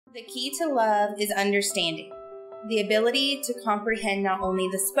The key to love is understanding, the ability to comprehend not only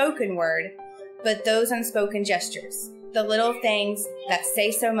the spoken word, but those unspoken gestures, the little things that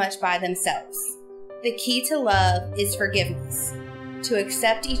say so much by themselves. The key to love is forgiveness, to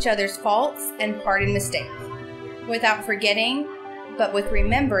accept each other's faults and pardon mistakes, without forgetting, but with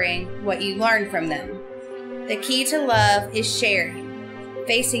remembering what you learned from them. The key to love is sharing,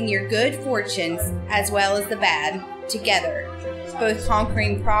 facing your good fortunes as well as the bad, together, both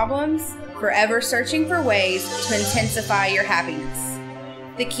conquering problems, forever searching for ways to intensify your happiness.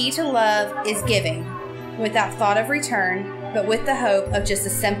 The key to love is giving, without thought of return, but with the hope of just a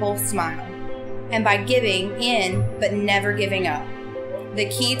simple smile, and by giving in but never giving up. The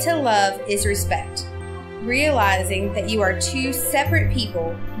key to love is respect, realizing that you are two separate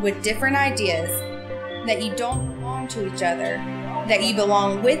people with different ideas, that you don't belong to each other, that you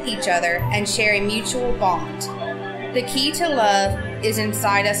belong with each other and share a mutual bond. The key to love is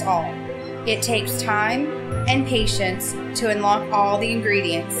inside us all. It takes time and patience to unlock all the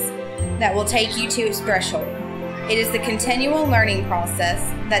ingredients that will take you to its threshold. It is the continual learning process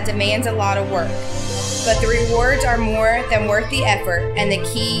that demands a lot of work, but the rewards are more than worth the effort, and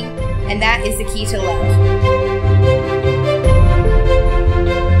that is the key to love.